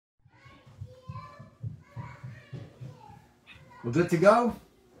We're good to go?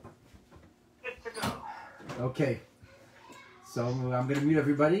 Good to go. Okay. So I'm going to mute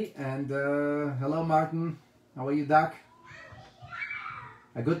everybody. And hello, Martin. How are you, Doc?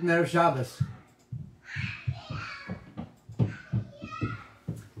 A good Erev Shabbos.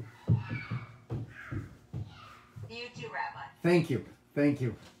 You too, Rabbi. Thank you. Thank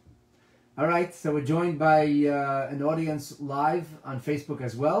you. All right. So we're joined by an audience live on Facebook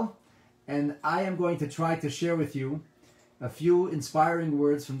as well. And I am going to try to share with you a few inspiring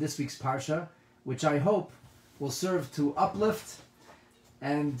words from this week's Parsha, which I hope will serve to uplift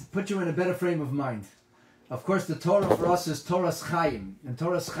and put you in a better frame of mind. Of course, the Torah for us is Torah's Chaim. And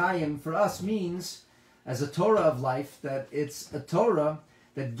Torah's Chaim for us means, as a Torah of life, that it's a Torah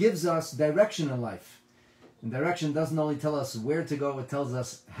that gives us direction in life. And direction doesn't only tell us where to go, it tells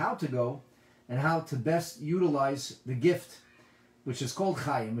us how to go and how to best utilize the gift, which is called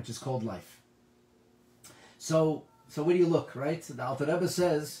Chaim, which is called life. So where do you look, right? The Alter Rebbe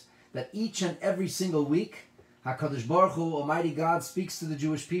says that each and every single week, HaKadosh Baruch Hu, Almighty God, speaks to the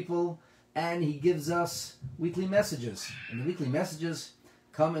Jewish people, and He gives us weekly messages. And the weekly messages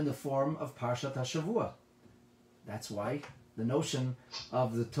come in the form of Parshat HaShavua. That's why the notion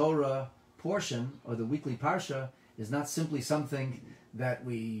of the Torah portion, or the weekly Parsha, is not simply something that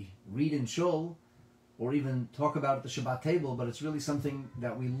we read in Shul, or even talk about at the Shabbat table, but it's really something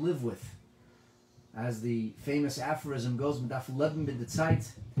that we live with. As the famous aphorism goes, we have to live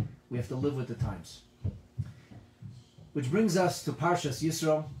with the times. Which brings us to Parshas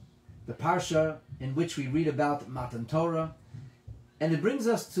Yitro, the Parsha in which we read about Matan Torah. And it brings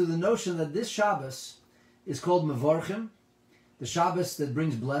us to the notion that this Shabbos is called Mivarchim, the Shabbos that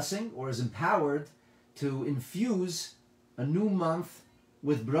brings blessing, or is empowered to infuse a new month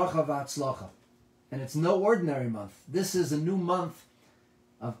with bracha v'atzlacha. And it's no ordinary month. This is a new month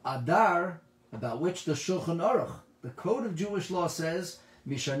of Adar, about which the Shulchan Aruch, the code of Jewish law, says,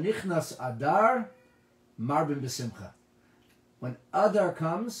 Mishanichnas Adar, marbim b'simcha. When Adar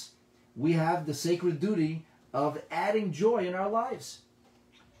comes, we have the sacred duty of adding joy in our lives.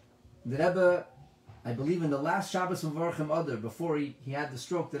 The Rebbe, I believe in the last Shabbos of Mivarchim Adar, before he had the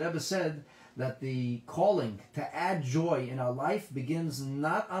stroke, the Rebbe said that the calling to add joy in our life begins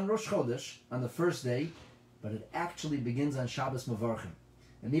not on Rosh Chodesh, on the first day, but it actually begins on Shabbos Mivarchim.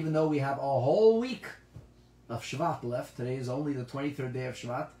 And even though we have a whole week of Shvat left, today is only the 23rd day of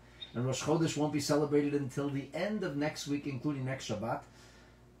Shvat, and Rosh Chodesh won't be celebrated until the end of next week, including next Shabbat,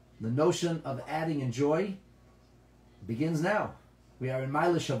 the notion of adding in joy begins now. We are in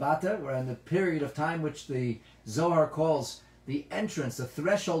Maila Shabbata, we're in the period of time which the Zohar calls the entrance, the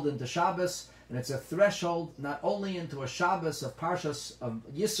threshold into Shabbos, and it's a threshold not only into a Shabbos of Parshas of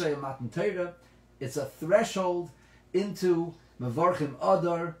Yisro and Matan Torah, it's a threshold into Mivarchim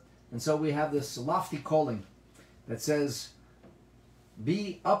Adar, and so we have this lofty calling that says,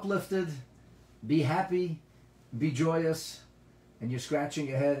 be uplifted, be happy, be joyous, and you're scratching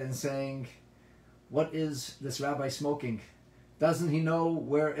your head and saying, what is this rabbi smoking? Doesn't he know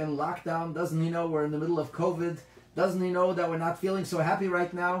we're in lockdown? Doesn't he know we're in the middle of COVID? Doesn't he know that we're not feeling so happy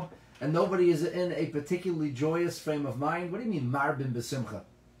right now? And nobody is in a particularly joyous frame of mind? What do you mean, marbim b'simcha?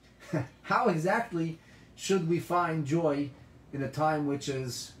 How exactly should we find joy in a time which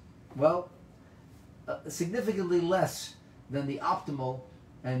is, well, significantly less than the optimal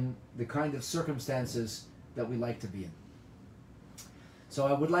and the kind of circumstances that we like to be in? So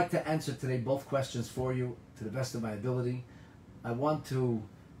I would like to answer today both questions for you to the best of my ability. I want to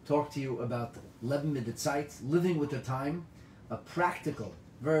talk to you about Leben mit der Zeit, living with the time, a practical,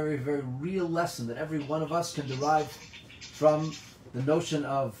 very, very real lesson that every one of us can derive from the notion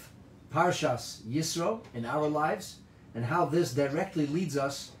of Parshas Yisro in our lives, and how this directly leads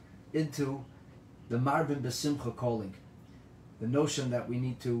us into the Marbim B'Simcha calling, the notion that we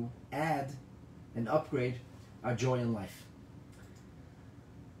need to add and upgrade our joy in life.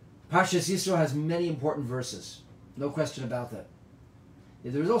 Parshas Yisro has many important verses, no question about that.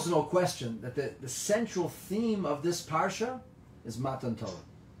 There is also no question that the central theme of this Parsha is Matan Torah,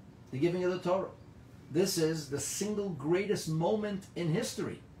 the giving of the Torah. This is the single greatest moment in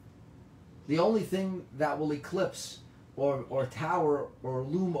history. The only thing that will eclipse or tower or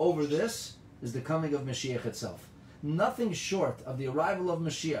loom over this is the coming of Mashiach itself. Nothing short of the arrival of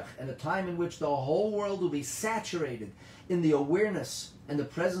Mashiach and a time in which the whole world will be saturated in the awareness and the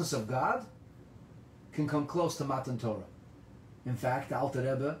presence of God can come close to Matan Torah. In fact, the Alter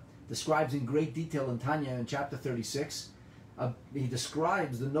Rebbe describes in great detail in Tanya in chapter 36, he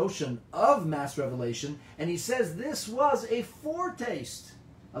describes the notion of mass revelation, and he says this was a foretaste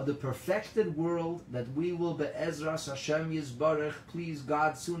of the perfected world that we will be'ezras Hashem Yisbarach, please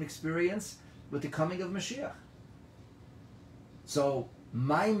God, soon experience with the coming of Mashiach. So,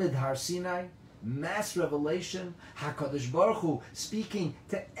 Maimed Har Sinai, mass revelation, HaKadosh Baruch Hu speaking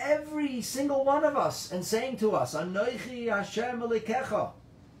to every single one of us and saying to us, Anoichi Hashem 𝐀𝐭𝐭𝐢𝐭𝐮𝐝.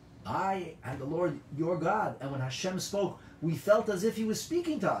 I am the Lord your God. And when Hashem spoke, we felt as if he was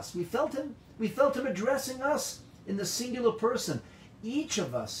speaking to us. We felt him addressing us in the singular person. Each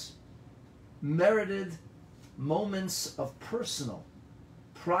of us merited moments of personal,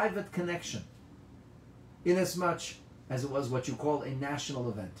 private connection, inasmuch as it was what you call a national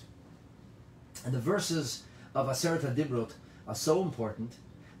event. And the verses of Aseret HaDibrot are so important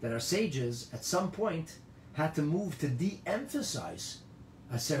that our sages at some point had to move to de-emphasize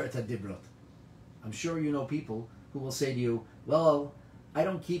Aseret HaDibrot. I'm sure you know people who will say to you, well, I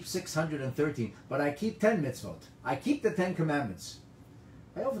don't keep 613, but I keep 10 mitzvot. I keep the 10 commandments.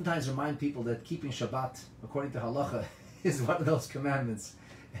 I oftentimes remind people that keeping Shabbat, according to halacha, is one of those commandments.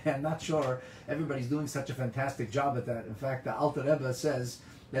 And I'm not sure everybody's doing such a fantastic job at that. In fact, the Alter Rebbe says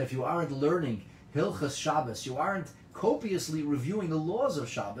that if you aren't learning Hilchas Shabbos, you aren't copiously reviewing the laws of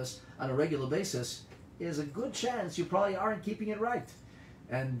Shabbos on a regular basis, there's a good chance you probably aren't keeping it right.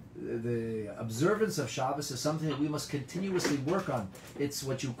 And the observance of Shabbos is something that we must continuously work on. It's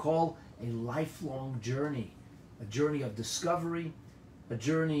what you call a lifelong journey, a journey of discovery, a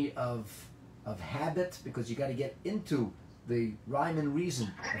journey of habit, because you got to get into the rhyme and reason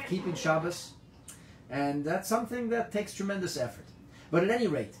of keeping Shabbos. And that's something that takes tremendous effort. But at any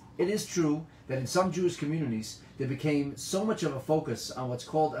rate, it is true that in some Jewish communities, there became so much of a focus on what's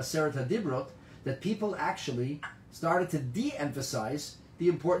called Aseret HaDibrot that people actually started to de-emphasize the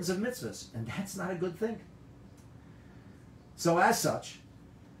importance of mitzvahs. And that's not a good thing. So as such,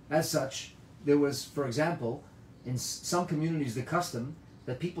 there was, for example, in some communities the custom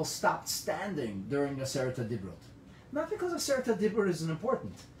that people stopped standing during Aseret HaDibrot. Not because Aseret HaDibrot isn't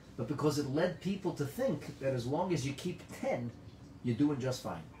important, but because it led people to think that as long as you keep 10, you're doing just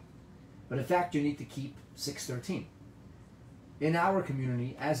fine. But in fact, you need to keep 613. In our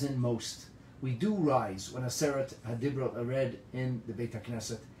community, as in most, we do rise when Aseret HaDibrot are read in the Beit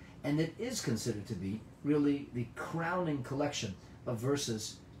HaKnesset, and it is considered to be really the crowning collection of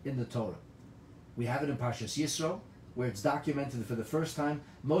verses in the Torah. We have it in Parshat Yitro, where it's documented for the first time.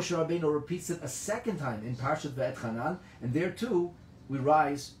 Moshe Rabbeinu repeats it a second time in Parshat 𝐴, and there too we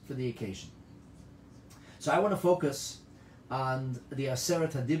rise for the occasion. So I want to focus on the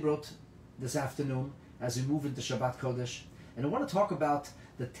Aseret HaDibrot this afternoon as we move into Shabbat Chodesh, and I want to talk about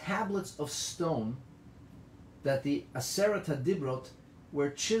the tablets of stone that the Aseret HaDibrot were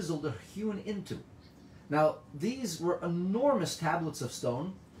chiseled or hewn into. Now, these were enormous tablets of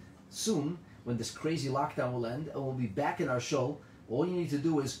stone. Soon, when this crazy lockdown will end and we'll be back in our shul, all you need to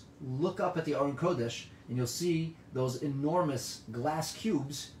do is look up at the Aron Kodesh and you'll see those enormous glass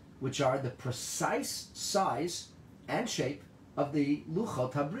cubes, which are the precise size and shape of the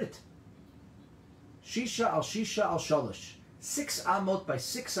Luchot HaBrit. Shisha al shalosh. 6 amot by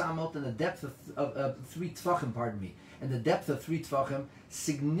 6 amot, and the depth of 3 tfachim, and the depth of 3 tfachim,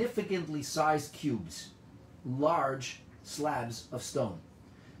 significantly sized cubes, large slabs of stone,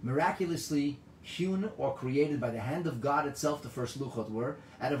 miraculously hewn or created by the hand of God itself. The first luchot were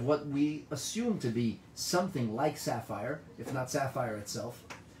out of what we assume to be something like sapphire, if not sapphire itself.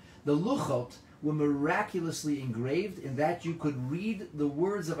 The luchot were miraculously engraved in that you could read the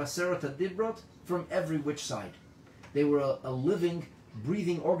words of Aseret HaDibrot from every which side. They were a living,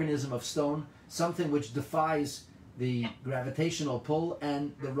 breathing organism of stone, something which defies the gravitational pull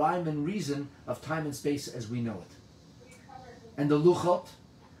and the rhyme and reason of time and space as we know it. And the luchot,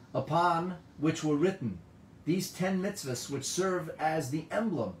 upon which were written these 10 mitzvahs, which serve as the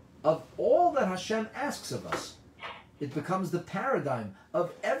emblem of all that Hashem asks of us. It becomes the paradigm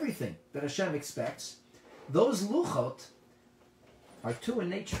of everything that Hashem expects. Those luchot are 2 in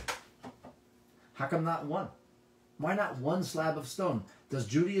nature. How come not 1? Why not 1 slab of stone? Does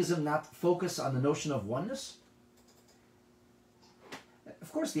Judaism not focus on the notion of oneness?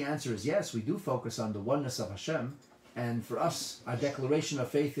 Of course, the answer is yes. We do focus on the oneness of Hashem. And for us, our declaration of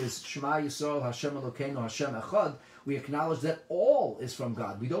faith is Shema Yisrael, Hashem Elokeinu, Hashem Echad. We acknowledge that all is from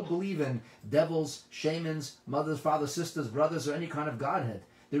God. We don't believe in devils, shamans, mothers, fathers, sisters, brothers, or any kind of Godhead.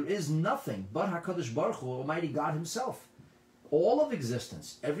 There is nothing but HaKadosh Baruch Hu, Almighty God Himself. All of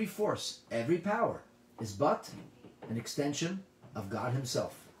existence, every force, every power, is but an extension of God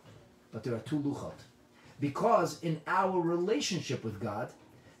Himself. But there are 2 luchot. Because in our relationship with God,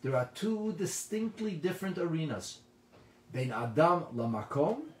 there are 2 distinctly different arenas. Bein Adam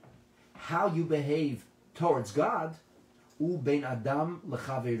lamakom, how you behave towards God, u bein Adam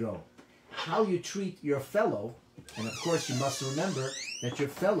lechaveiro, how you treat your fellow. And of course you must remember that your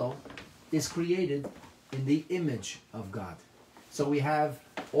fellow is created in the image of God. So we have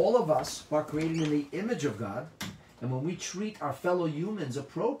all of us are created in the image of God, and when we treat our fellow humans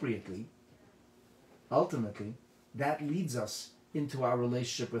appropriately, ultimately, that leads us into our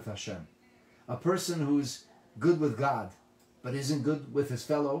relationship with Hashem. A person who's good with God, but isn't good with his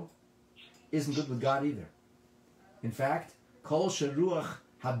fellow, isn't good with God either. In fact, Kol sheruach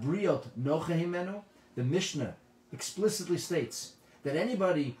habriot nocha himenu, the Mishnah explicitly states that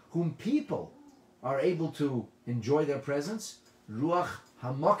anybody whom people are able to enjoy their presence, ruach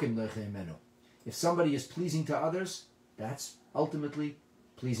hamokim nocha himenu. If somebody is pleasing to others, that's ultimately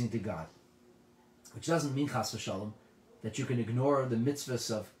pleasing to God. Which doesn't mean, chas v'shalom, that you can ignore the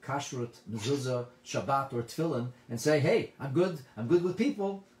mitzvahs of kashrut, mezuzah, Shabbat, or tefillin and say, hey, I'm good with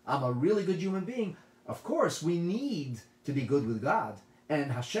people, I'm a really good human being. Of course, we need to be good with God,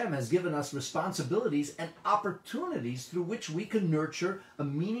 and Hashem has given us responsibilities and opportunities through which we can nurture a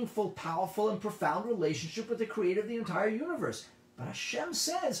meaningful, powerful, and profound relationship with the Creator of the entire universe. But Hashem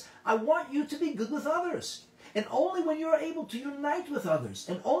says, I want you to be good with others. And only when you are able to unite with others,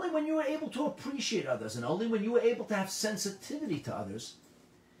 and only when you are able to appreciate others, and only when you are able to have sensitivity to others,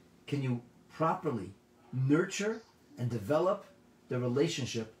 can you properly nurture and develop the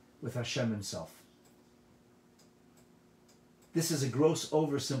relationship with Hashem Himself. This is a gross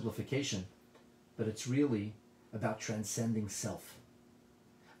oversimplification, but it's really about transcending self.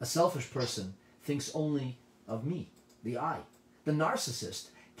 A selfish person thinks only of me, the I. The narcissist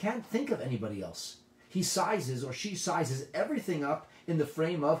can't think of anybody else. He sizes or she sizes everything up in the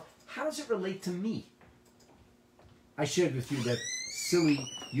frame of, how does it relate to me? I shared with you that silly,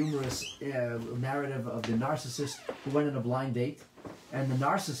 humorous narrative of the narcissist who went on a blind date. And the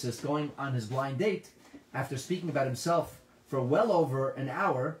narcissist going on his blind date, after speaking about himself for well over an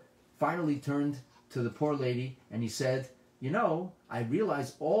hour, finally turned to the poor lady and he said, you know, I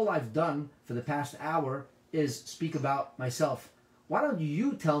realize all I've done for the past hour is speak about myself. Why don't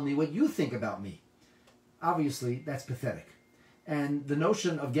you tell me what you think about me? Obviously, that's pathetic. And the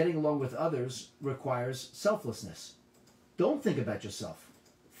notion of getting along with others requires selflessness. Don't think about yourself.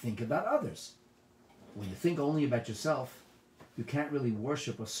 Think about others. When you think only about yourself, you can't really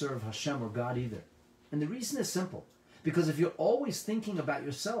worship or serve Hashem or God either. And the reason is simple. Because if you're always thinking about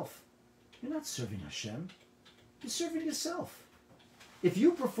yourself, you're not serving Hashem. You're serving yourself. If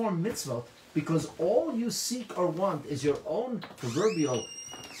you perform mitzvot because all you seek or want is your own proverbial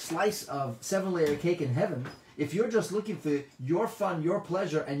slice of 7-layer cake in heaven, if you're just looking for your fun, your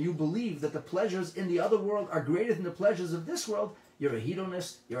pleasure, and you believe that the pleasures in the other world are greater than the pleasures of this world, you're a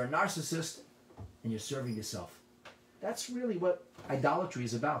hedonist, you're a narcissist, and you're serving yourself. That's really what idolatry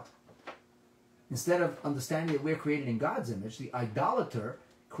is about. Instead of understanding that we're created in God's image, the idolater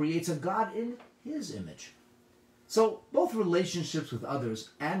creates a God in his image. So both relationships with others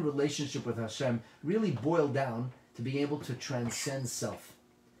and relationship with Hashem really boil down to being able to transcend self.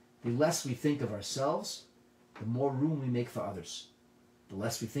 The less we think of ourselves, the more room we make for others. The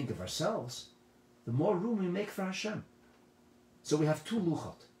less we think of ourselves, the more room we make for Hashem. So we have two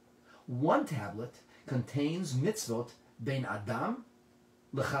luchot. One tablet contains mitzvot bein Adam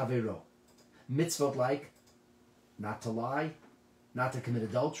lechavero. Mitzvot like not to lie, not to commit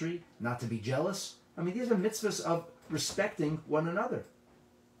adultery, not to be jealous. I mean, these are mitzvahs of respecting one another.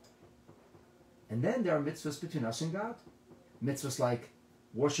 And then there are mitzvahs between us and God. Mitzvahs like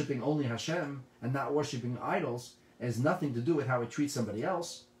worshipping only Hashem and not worshipping idols has nothing to do with how I treat somebody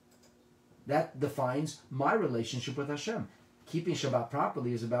else. That defines my relationship with Hashem. Keeping Shabbat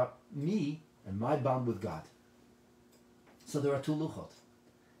properly is about me and my bond with God. So there are two luchot.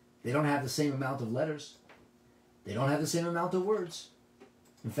 They don't have the same amount of letters. They don't have the same amount of words.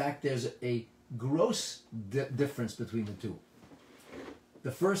 In fact, there's a gross difference between the two.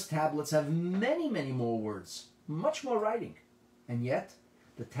 The first tablets have many, many more words, much more writing. And yet,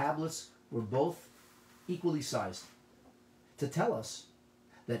 the tablets were both equally sized to tell us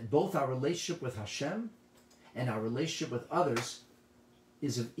that both our relationship with Hashem and our relationship with others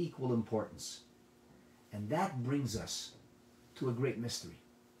is of equal importance. And that brings us to a great mystery.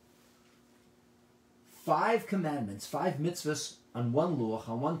 5 commandments, 5 mitzvahs on one luach,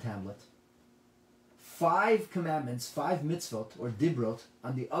 on one tablet. 5 commandments, 5 mitzvot, or dibrot,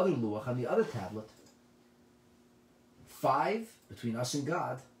 on the other luach, on the other tablet. 5 between us and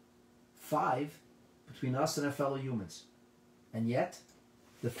God. 5 between us and our fellow humans. And yet,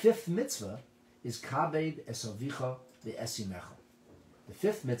 the 5th mitzvah is kabed esavicha ve'esimecha. The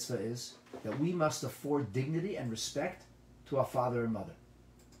 5th mitzvah is that we must afford dignity and respect to our father and mother.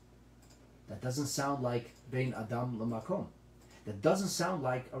 That doesn't sound like bein Adam lemakom. That doesn't sound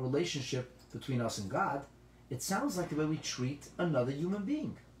like a relationship between us and God. It sounds like the way we treat another human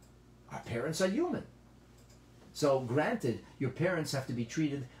being. Our parents are human. So granted, your parents have to be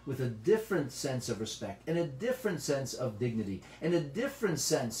treated with a different sense of respect and a different sense of dignity and a different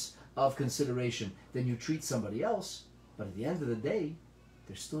sense of consideration than you treat somebody else. But at the end of the day,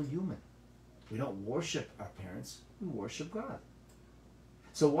 they're still human. We don't worship our parents, we worship God.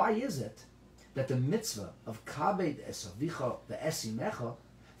 So why is it that the mitzvah of kabed es avicha ve'esimecha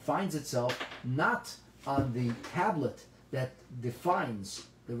finds itself not on the tablet that defines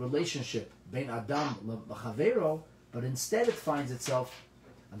the relationship bein Adam l'chavero, but instead it finds itself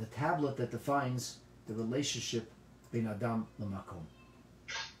on the tablet that defines the relationship bein Adam l'makom.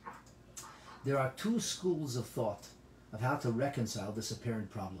 There are two schools of thought of how to reconcile this apparent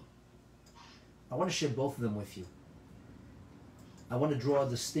problem. I want to share both of them with you. I want to draw a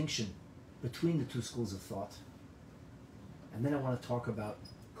distinction between the two schools of thought. And then I want to talk about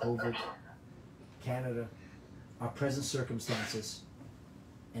COVID, Canada, our present circumstances,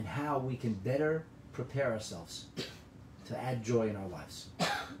 and how we can better prepare ourselves to add joy in our lives.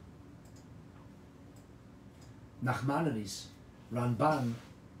 Nachmanides, Ramban,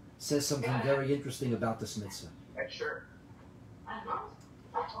 says something very interesting about this mitzvah. Sure.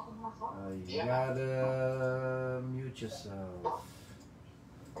 You gotta mute yourself.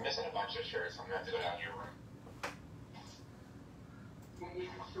 I'm missing a bunch of shirts. I'm gonna have to go down your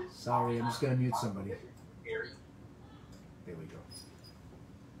room. Sorry, I'm just gonna mute somebody. There we go.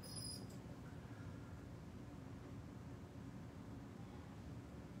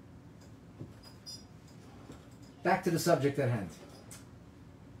 Back to the subject at hand.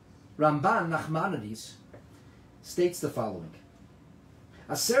 Ramban Nachmanides states the following.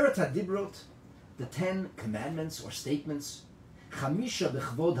 Aseret HaDibrot, the 10 commandments or statements, Chamisha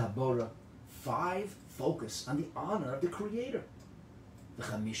b'chvod habora, 5 focus on the honor of the Creator. The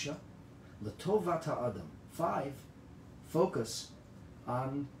Chamisha, l'tovat ha'adam, 5 focus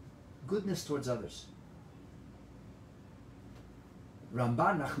on goodness towards others.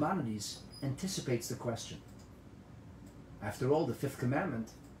 Ramban Nachmanides anticipates the question. After all, the 5th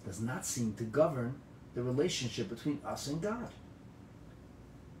commandment does not seem to govern the relationship between us and God.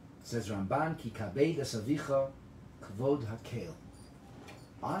 Says Ramban, Ki kabed es avicha kvod 𝐀𝐭𝐭𝐢𝐭𝐮𝐝𝐞.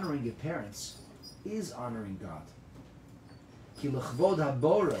 Honoring your parents is honoring God. Ki lechvod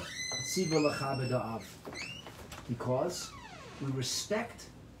habora tziva lecha b'da'av. Because we respect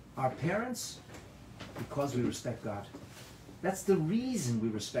our parents, because we respect God. That's the reason we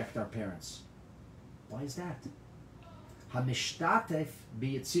respect our parents. Why is that? Hamishtatef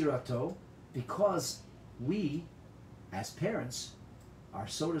biyitzirato, because we, as parents, are,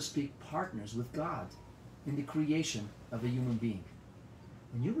 so to speak, partners with God in the creation of a human being.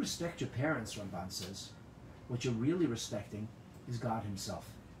 When you respect your parents, Ramban says, what you're really respecting is God Himself.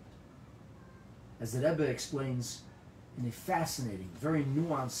 As the Rebbe explains in a fascinating, very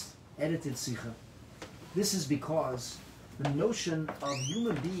nuanced, edited sikha, this is because the notion of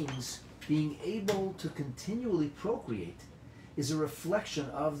human beings being able to continually procreate is a reflection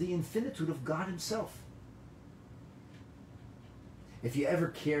of the infinitude of God Himself. If you ever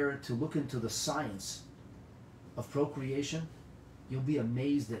care to look into the science of procreation, you'll be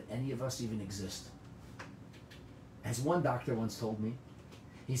amazed that any of us even exist. As one doctor once told me,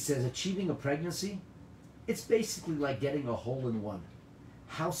 he says achieving a pregnancy, it's basically like getting a hole-in-one.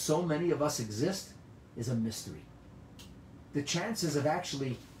 How so many of us exist is a mystery. The chances of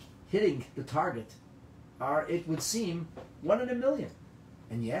actually hitting the target are, it would seem, 1 in a million.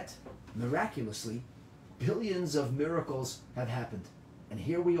 And yet, miraculously, billions of miracles have happened. And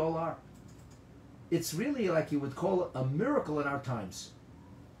here we all are. It's really like you would call it a miracle in our times.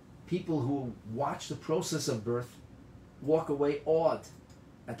 People who watch the process of birth walk away awed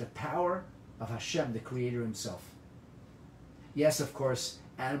at the power of Hashem, the Creator Himself. Yes, of course,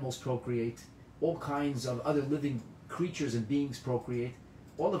 animals procreate. All kinds of other living creatures and beings procreate.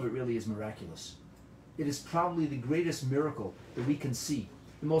 All of it really is miraculous. It is probably the greatest miracle that we can see.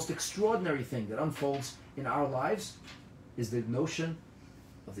 The most extraordinary thing that unfolds in our lives is the notion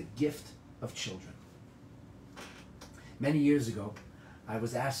of the gift of children. Many years ago, I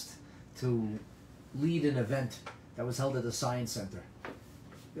was asked to lead an event that was held at the Science Center.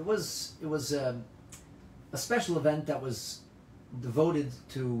 It was a special event that was devoted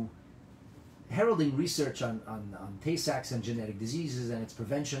to heralding research on Tay-Sachs and genetic diseases and its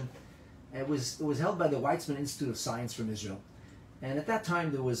prevention. It was held by the Weizmann Institute of Science from Israel. And at that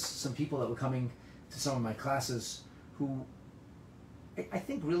time, there was some people that were coming to some of my classes who I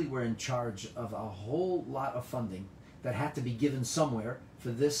think really were in charge of a whole lot of funding that had to be given somewhere for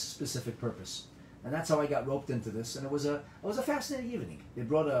this specific purpose. And that's how I got roped into this. And it was a fascinating evening. They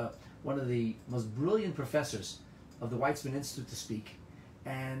brought one of the most brilliant professors of the Weizmann Institute to speak.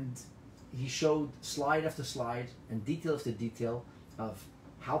 And he showed slide after slide and detail after detail of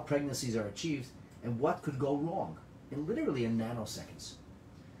how pregnancies are achieved and what could go wrong literally in nanoseconds.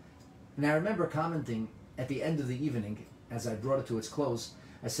 And I remember commenting at the end of the evening, as I brought it to its close,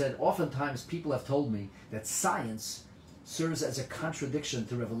 I said, oftentimes people have told me that science serves as a contradiction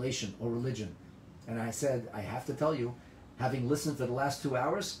to revelation or religion. And I said, I have to tell you, having listened for the last 2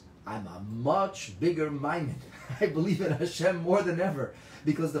 hours, I'm a much bigger Maimon. I believe in Hashem more than ever,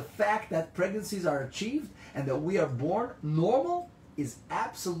 because the fact that pregnancies are achieved and that we are born normal is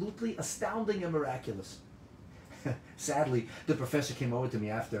absolutely astounding and miraculous. Sadly, the professor came over to me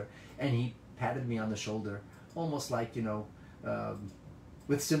after and he patted me on the shoulder, almost like,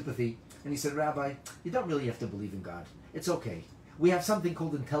 with sympathy. And he said, Rabbi, you don't really have to believe in God. It's okay. We have something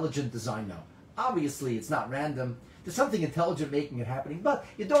called intelligent design now. Obviously, it's not random. There's something intelligent making it happening, but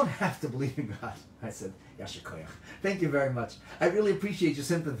you don't have to believe in God. I said, Yasher Koyach. Thank you very much. I really appreciate your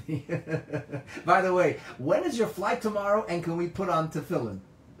sympathy. By the way, when is your flight tomorrow, and can we put on tefillin?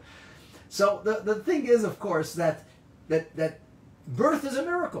 So the thing is, of course, that birth is a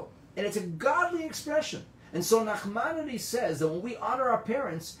miracle, and it's a godly expression. And so Nachmanides says that when we honor our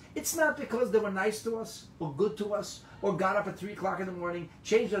parents, it's not because they were nice to us, or good to us, or got up at 3 o'clock in the morning,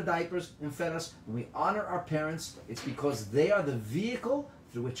 changed their diapers, and fed us. When we honor our parents, it's because they are the vehicle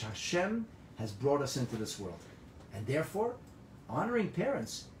through which Hashem has brought us into this world. And therefore, honoring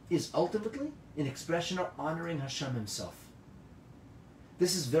parents is ultimately an expression of honoring Hashem himself.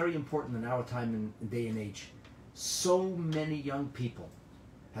 This is very important in our time and day and age. So many young people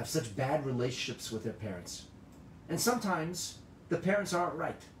have such bad relationships with their parents. And sometimes the parents aren't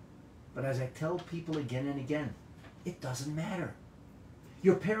right. But as I tell people again and again, it doesn't matter.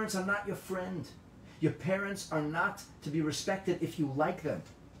 Your parents are not your friend. Your parents are not to be respected if you like them.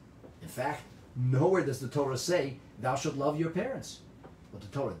 In fact, nowhere does the Torah say, thou shalt love your parents. What the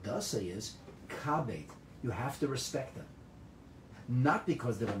Torah does say is, kabed, you have to respect them. Not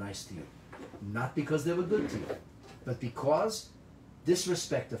because they were nice to you, not because they were good to you, but because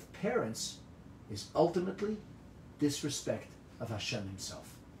disrespect of parents is ultimately disrespect of Hashem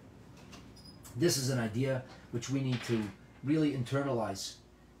himself. This is an idea which we need to really internalize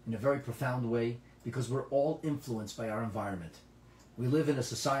in a very profound way, because we're all influenced by our environment. We live in a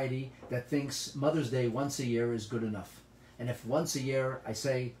society that thinks Mother's Day once a year is good enough. And if once a year I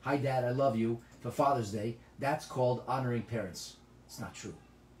say, hi Dad, I love you, for Father's Day, that's called honoring parents. It's not true.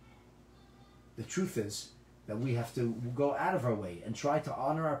 The truth is that we have to go out of our way and try to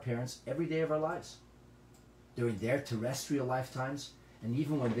honor our parents every day of our lives. During their terrestrial lifetimes, and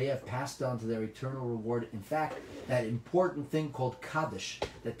even when they have passed on to their eternal reward. In fact, that important thing called Chodesh,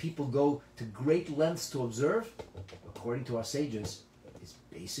 that people go to great lengths to observe, according to our sages, is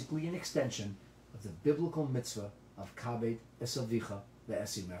basically an extension of the biblical mitzvah of kabed es avicha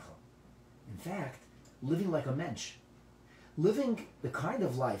ve'es imecha. In fact, living like a mensch, living the kind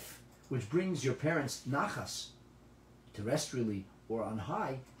of life which brings your parents nachas, terrestrially or on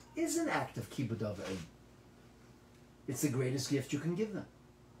high, is an act of kibbud avim. It's the greatest gift you can give them.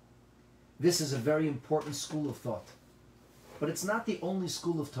 This is a very important school of thought. But it's not the only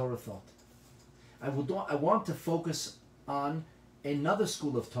school of Torah thought. I want to focus on another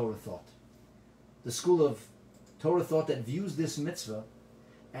school of Torah thought. The school of Torah thought that views this mitzvah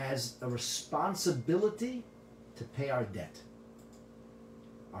as a responsibility to pay our debt.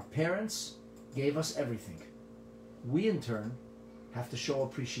 Our parents gave us everything. We, in turn, have to show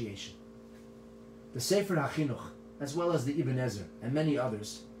appreciation. The Sefer HaChinuch, as well as the Ibn Ezer and many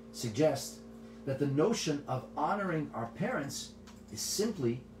others, suggest that the notion of honoring our parents is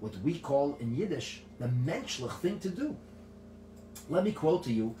simply what we call in Yiddish the menschlich thing to do. Let me quote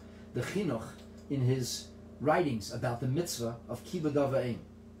to you the Chinuch in his writings about the mitzvah of kibbud avim.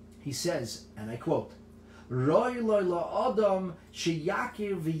 He says, and I quote, Roy loy la'adam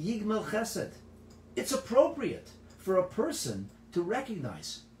sheyakir v'yigmel chesed. It's appropriate for a person to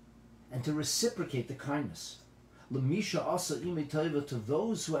recognize and to reciprocate the kindness. L'misha asa imi tova, to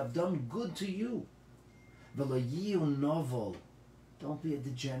those who have done good to you. V'layiu novel, don't be a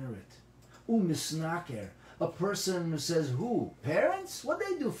degenerate. U'misnaker, a person who says, who? Parents? What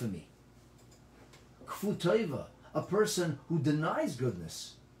they do for me? Kfu tova, a person who denies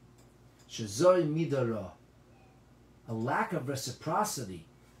goodness. Shezoi midara, a lack of reciprocity,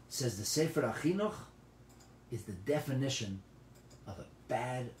 says the Sefer HaChinuch, is the definition of a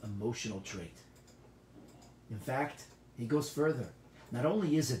bad emotional trait. In fact, he goes further. Not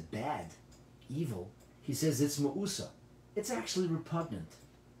only is it bad, evil, he says it's ma'usa. It's actually repugnant.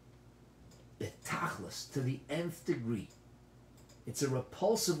 Betachlis, to the nth degree. It's a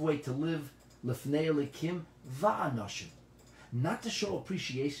repulsive way to live, lefnei elikim va'anoshim. Not to show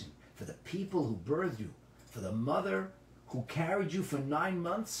appreciation for the people who birthed you, for the mother who carried you for 9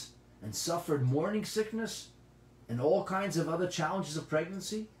 months and suffered morning sickness and all kinds of other challenges of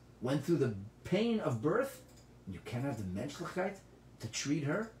pregnancy, went through the pain of birth, and you can't have the menschlichkeit to treat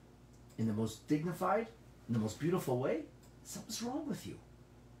her in the most dignified, in the most beautiful way? Something's wrong with you.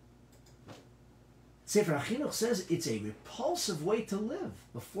 Sefer HaChinuch says it's a repulsive way to live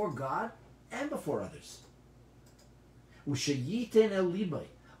before God and before others. Ushayiten el libay,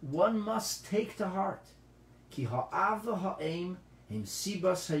 one must take to heart, ki ha'ava ha'em hem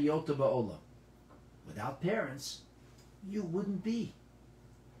sibas hayota ba'olam. Without parents, you wouldn't be.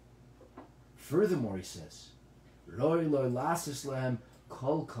 Furthermore, he says, Loi loi lasis lehem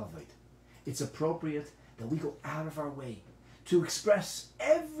kol kavod. It's appropriate that we go out of our way to express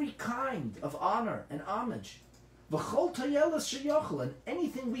every kind of honor and homage. V'chol tayelas sheyachol, and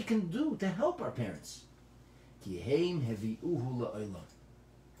anything we can do to help our parents. Ki heim hevi'uhu la'olam.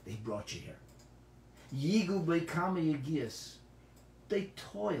 They brought you here. Yigu 𝐀𝐭𝐭𝐢𝐭𝐮𝐝𝐞. They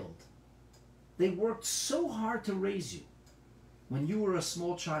toiled. They worked so hard to raise you when you were a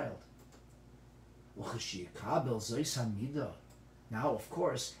small child. Now, of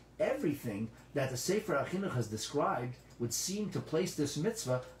course, everything that the Sefer HaChinuch has described would seem to place this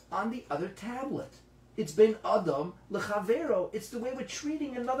mitzvah on the other tablet. It's ben Adam lechavero. It's the way we're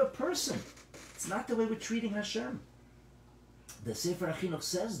treating another person. It's not the way we're treating Hashem. The Sefer HaChinuch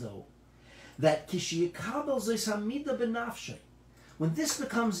says, though, that kishiyikabel zeis hamida benafshay, when this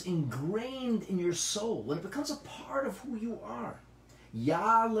becomes ingrained in your soul, when it becomes a part of who you are,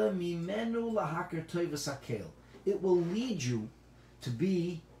 yala mimenu lahakar toivas hakel, it will lead you to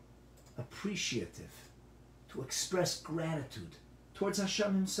be appreciative, to express gratitude towards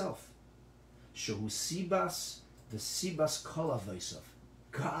Hashem Himself. Shehu sibas v'sibas kol avosov.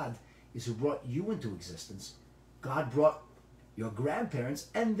 God is who brought you into existence. God brought your grandparents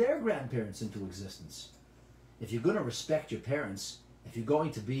and their grandparents into existence. If you're going to respect your parents, if you're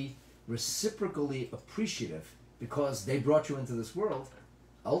going to be reciprocally appreciative because they brought you into this world,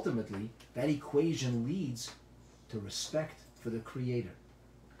 ultimately that equation leads to respect for the Creator,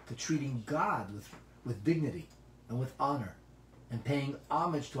 to treating God with dignity and with honor, and paying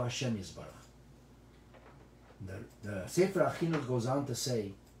homage to Hashem Yisbarach. The Sefer HaChinuch goes on to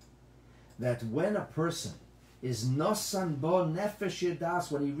say that when a person is nosan bo nefesh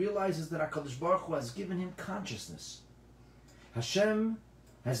yedas, when he realizes that HaKadosh Baruch Hu has given him consciousness, Hashem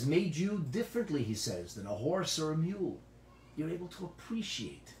has made you differently, he says, than a horse or a mule. You're able to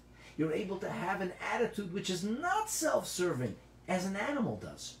appreciate. You're able to have an attitude which is not self-serving, as an animal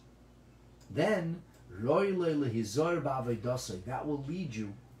does. Then, that will lead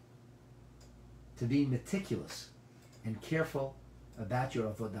you to be meticulous and careful about your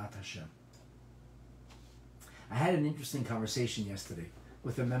avodat Hashem. I had an interesting conversation yesterday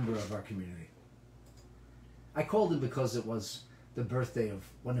with a member of our community. I called him because it was the birthday of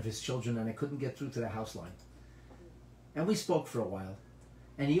one of his children and I couldn't get through to the house line. And we spoke for a while.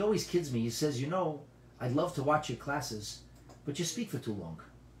 And he always kids me. He says, you know, I'd love to watch your classes, but you speak for too long.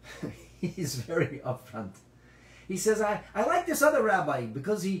 He's very upfront. He says, I like this other rabbi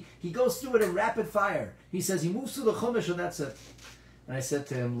because he goes through it in rapid fire. He says he moves through the Chumash and that's it. And I said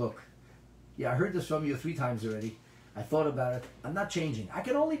to him, look, yeah, I heard this from you 3 times already. I thought about it. I'm not changing. I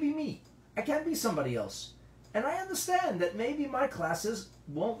can only be me. I can't be somebody else. And I understand that maybe my classes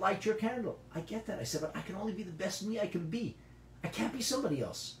won't light your candle. I get that. I said, but I can only be the best me I can be. I can't be somebody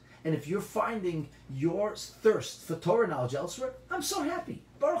else. And if you're finding your thirst for Torah knowledge elsewhere, I'm so happy.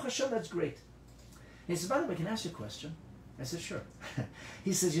 Baruch Hashem, that's great. And he says, by the way, can I ask you a question? I said, sure.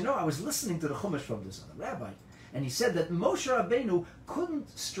 He says, you know, I was listening to the Chumash from this other rabbi, and he said that Moshe Rabbeinu couldn't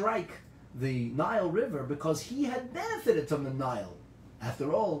strike the Nile River because he had benefited from the Nile.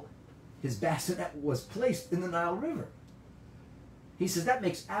 After all, his bassinet was placed in the Nile River. He says, that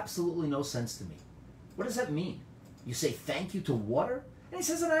makes absolutely no sense to me. What does that mean? You say thank you to water? And he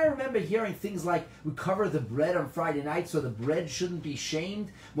says, and I remember hearing things like, we cover the bread on Friday night so the bread shouldn't be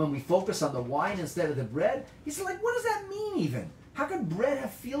shamed when we focus on the wine instead of the bread. He said, like, what does that mean even? How can bread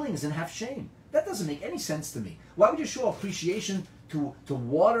have feelings and have shame? That doesn't make any sense to me. Why would you show appreciation to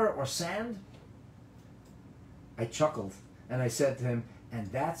water or sand? I chuckled and I said to him, and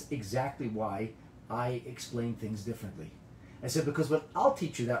that's exactly why I explain things differently. I said, because when I'll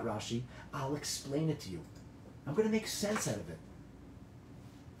teach you that, Rashi, I'll explain it to you. I'm going to make sense out of it.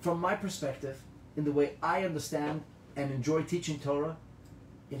 From my perspective, in the way I understand and enjoy teaching Torah,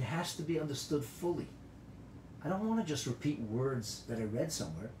 it has to be understood fully. I don't want to just repeat words that I read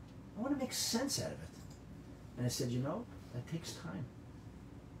somewhere. I want to make sense out of it. And I said, you know, that takes time.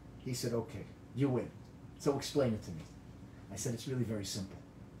 He said, okay, you win. So explain it to me. I said, it's really very simple.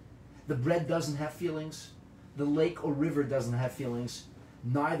 The bread doesn't have feelings. The lake or river doesn't have feelings.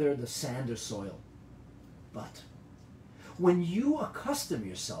 Neither the sand or soil. But when you accustom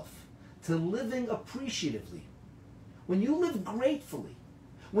yourself to living appreciatively, when you live gratefully,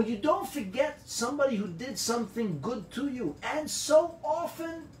 when you don't forget somebody who did something good to you, and so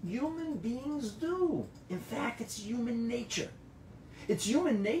often human beings do. In fact, it's human nature. It's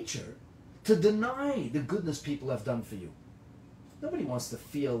human nature to deny the goodness people have done for you. Nobody wants to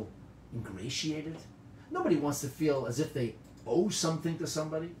feel ingratiated. Nobody wants to feel as if they owe something to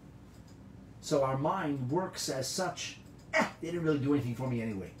somebody. So our mind works as such, they didn't really do anything for me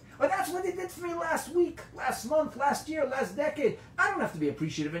anyway. Or that's what they did for me last week, last month, last year, last decade. I don't have to be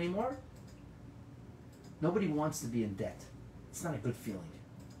appreciative anymore. Nobody wants to be in debt. It's not a good feeling.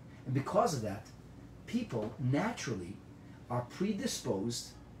 And because of that, people naturally are predisposed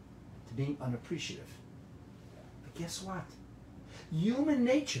to being unappreciative. But guess what? Human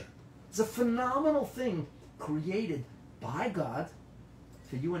nature is a phenomenal thing created by God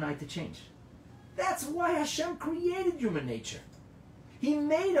for you and I to change. That's why Hashem created human nature. He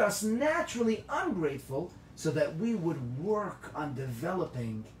made us naturally ungrateful so that we would work on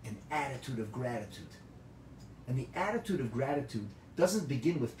developing an attitude of gratitude. And the attitude of gratitude doesn't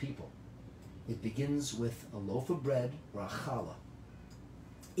begin with people. It begins with a loaf of bread or a challah.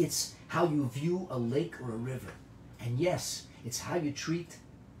 It's how you view a lake or a river. And yes, it's how you treat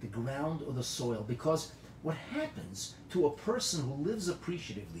the ground or the soil. Because what happens to a person who lives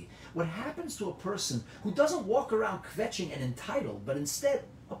appreciatively, what happens to a person who doesn't walk around kvetching and entitled, but instead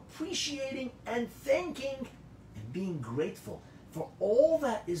appreciating and thanking and being grateful for all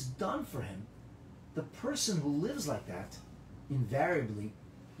that is done for him, the person who lives like that invariably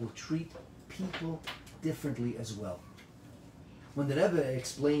will treat people differently as well. When the Rebbe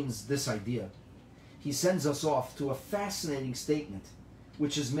explains this idea, he sends us off to a fascinating statement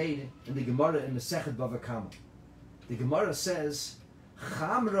which is made in the Gemara in Masechet Bava Kama. The Gemara says,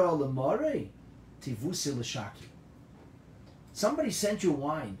 Chamra lemare tivusi l'shaki. Somebody sent you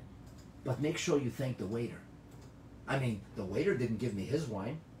wine, but make sure you thank the waiter. I mean, the waiter didn't give me his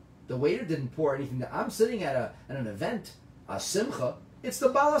wine. The waiter didn't pour anything. I'm sitting at an event, a simcha. It's the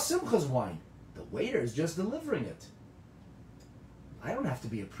Baal Simcha's wine. The waiter is just delivering it. I don't have to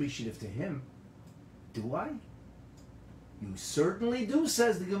be appreciative to him, do I? You certainly do,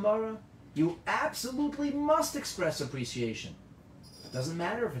 says the Gemara. You absolutely must express appreciation. It doesn't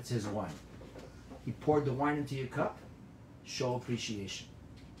matter if it's his wine. He poured the wine into your cup. Show appreciation.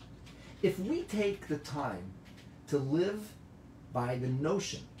 If we take the time to live by the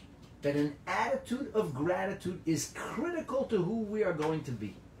notion that an attitude of gratitude is critical to who we are going to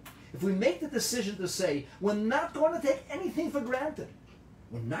be, if we make the decision to say, we're not going to take anything for granted,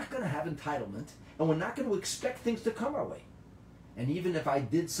 we're not going to have entitlement, and we're not going to expect things to come our way. And even if I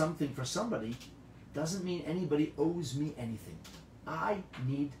did something for somebody, doesn't mean anybody owes me anything. I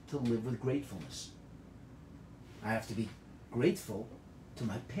need to live with gratefulness. I have to be grateful to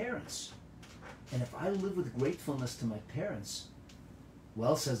my parents. And if I live with gratefulness to my parents,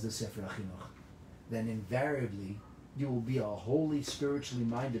 well, says the Sefer HaChinuch, then invariably you will be a holy, spiritually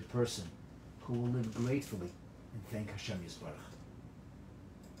minded person who will live gratefully and thank Hashem Yisbarach.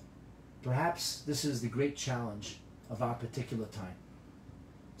 Perhaps this is the great challenge of our particular time.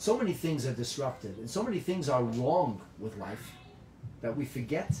 So many things are disrupted and so many things are wrong with life that we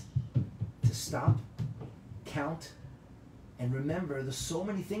forget to stop, count, and remember there's so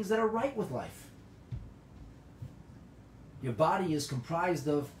many things that are right with life. Your body is comprised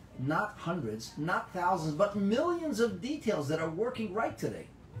of not hundreds, not thousands, but millions of details that are working right today.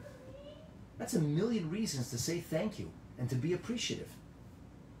 That's a million reasons to say thank you and to be appreciative.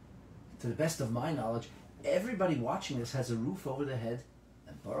 To the best of my knowledge, everybody watching this has a roof over their head,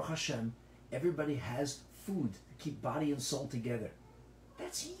 and Baruch Hashem, everybody has food to keep body and soul together.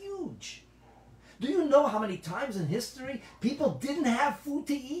 That's huge. Do you know how many times in history people didn't have food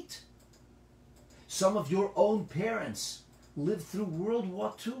to eat? Some of your own parents lived through World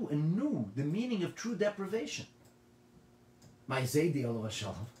War II and knew the meaning of true deprivation. My Zaydi, Olav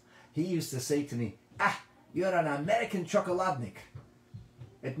Shalom, he used to say to me, you're an American chocoladnik.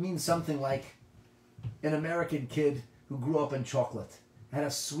 It means something like an American kid who grew up in chocolate, had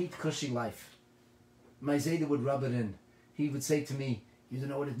a sweet, cushy life. My Zaydi would rub it in. He would say to me, you don't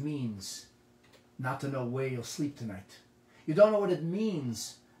know what it means not to know where you'll sleep tonight. You don't know what it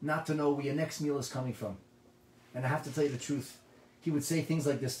means not to know where your next meal is coming from. And I have to tell you the truth. He would say things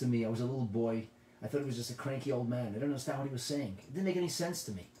like this to me. I was a little boy. I thought he was just a cranky old man. I didn't understand what he was saying. It didn't make any sense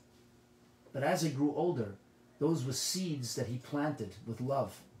to me. But as I grew older, those were seeds that he planted with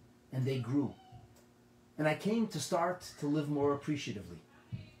love. And they grew. And I came to start to live more appreciatively.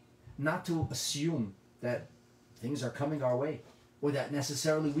 not to assume that things are coming our way or that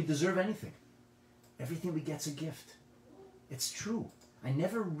necessarily we deserve anything. Everything we get's a gift. It's true. I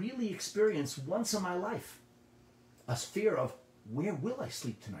never really experienced once in my life a fear of where will I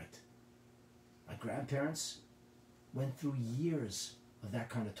sleep tonight. My grandparents went through years of that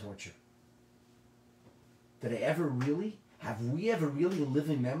kind of torture. Have we ever really in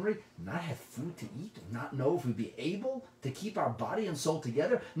living memory not have food to eat, not know if we'd be able to keep our body and soul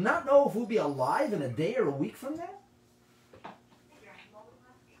together, not know if we'll be alive in a day or a week from now?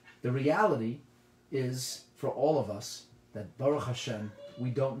 The reality is, for all of us, that Baruch Hashem,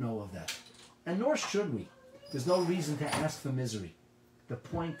 we don't know of that. And nor should we. There's no reason to ask for misery. The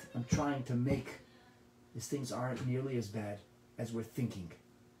point I'm trying to make is things aren't nearly as bad as we're thinking.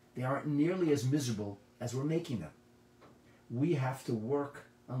 They aren't nearly as miserable as we're making them. We have to work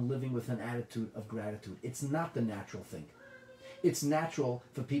on living with an attitude of gratitude. It's not the natural thing. It's natural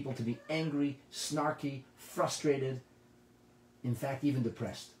for people to be angry, snarky, frustrated, in fact, even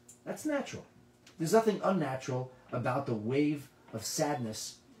depressed. That's natural. There's nothing unnatural about the wave of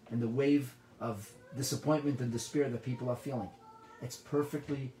sadness and the wave of disappointment and despair that people are feeling. It's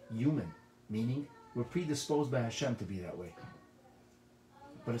perfectly human, meaning we're predisposed by Hashem to be that way.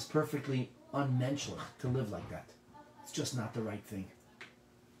 But it's perfectly unmenschlich to live like that. It's just not the right thing.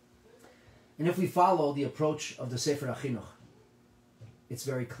 And if we follow the approach of the Sefer HaChinuch, it's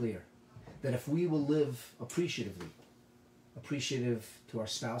very clear that if we will live appreciatively, appreciative to our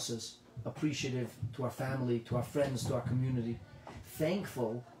spouses, appreciative to our family, to our friends, to our community,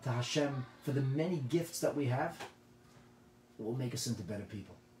 thankful to Hashem for the many gifts that we have, it will make us into better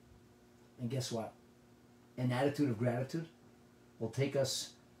people. And guess what? An attitude of gratitude will take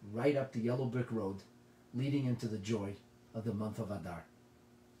us right up the yellow brick road leading into the joy of the month of Adar.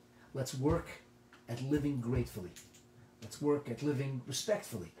 Let's work at living gratefully. Let's work at living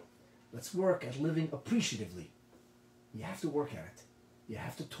respectfully. Let's work at living appreciatively. You have to work at it. You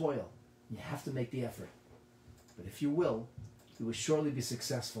have to toil. You have to make the effort. But if you will surely be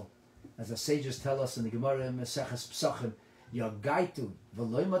successful. As the sages tell us in the Gemara in Maseches Pesachim, Yagaitu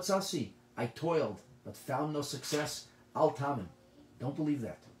v'loy matzasi, I toiled but found no success. Al tamen. Don't believe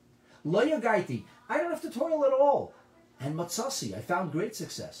that. Lo yagaiti, I don't have to toil at all. And matzasi, I found great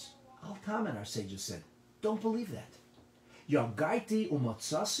success. Al tamen, our sages said. Don't believe that. Yagaiti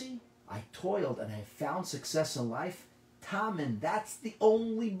umatzasi, I toiled and I found success in life. Tamen, that's the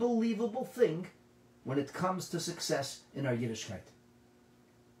only believable thing when it comes to success in our Yiddishkeit.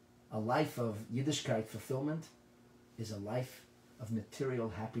 A life of Yiddishkeit fulfillment is a life of material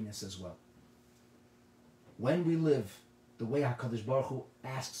happiness as well. When we live the way HaKadosh Baruch Hu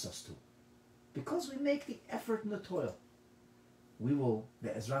asks us to, because we make the effort and the toil, we will,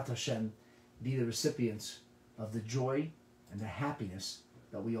 Be'ezrat Hashem, be the recipients of the joy and the happiness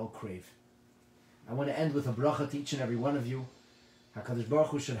that we all crave. I want to end with a bracha to each and every one of you. HaKadosh Baruch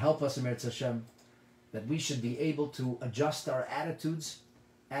Hu should help us, Eretz Hashem, that we should be able to adjust our attitudes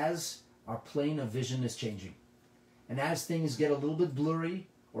as our plane of vision is changing. And as things get a little bit blurry,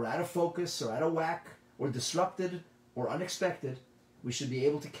 or out of focus, or out of whack, or disrupted, or unexpected, we should be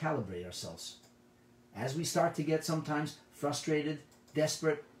able to calibrate ourselves. As we start to get sometimes frustrated,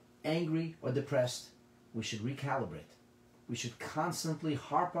 desperate, angry, or depressed, we should recalibrate. We should constantly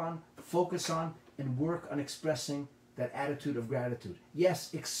harp on, focus on, and work on expressing that attitude of gratitude.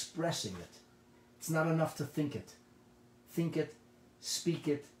 Yes, expressing it. It's not enough to think it. Think it, speak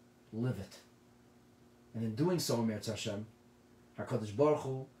it, live it. And in doing so, Eretz Hashem, HaKadosh Baruch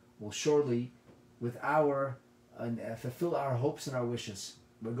Hu will surely, with fulfill our hopes and our wishes.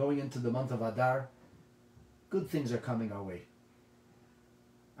 We're going into the month of Adar. Good things are coming our way.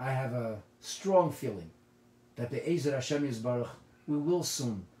 I have a strong feeling that Be'ezer Hashem Yisbarach, we will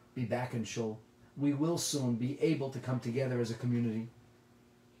soon be back in Shul. We will soon be able to come together as a community.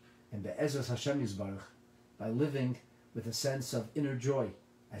 And Be'ezer Hashem Yisbarach, by living with a sense of inner joy,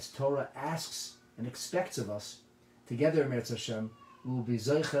 as Torah asks and expects of us, together, Eretz Hashem, we will be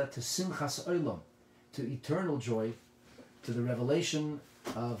Zoicha to Simchas Olam, to eternal joy, to the revelation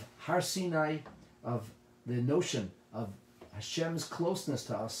of Har Sinai, of the notion of Hashem's closeness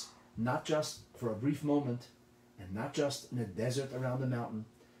to us, not just for a brief moment, and not just in a desert around the mountain,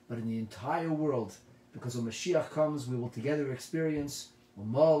 but in the entire world. Because when Mashiach comes, we will together experience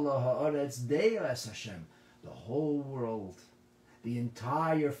U'mala ha'aretz de'as Hashem. The whole world, the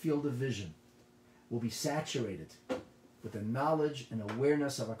entire field of vision, will be saturated with the knowledge and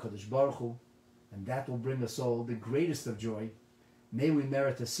awareness of HaKadosh Baruch Hu, and that will bring us all the greatest of joy. May we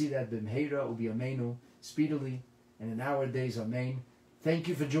merit to see that b'mheira u'b'yameinu, speedily, and in our days, amen. Thank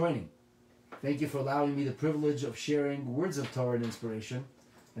you for joining. Thank you for allowing me the privilege of sharing words of Torah and inspiration.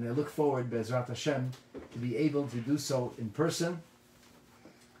 And I look forward, Be'ezrat Hashem, to be able to do so in person.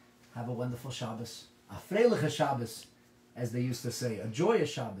 Have a wonderful Shabbos. A freiliche Shabbos, as they used to say. A joyous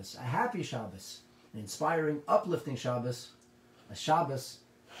Shabbos. A happy Shabbos. An inspiring, uplifting Shabbos. A Shabbos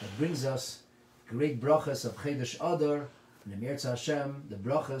that brings us great brachas of Chodesh Adar. And the Mirza Hashem, the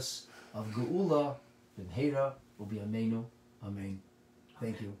brachas of Geula. B'mheira will be Ameinu. Amen.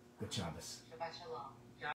 Thank you. Good Shabbos. Shabbat Shalom.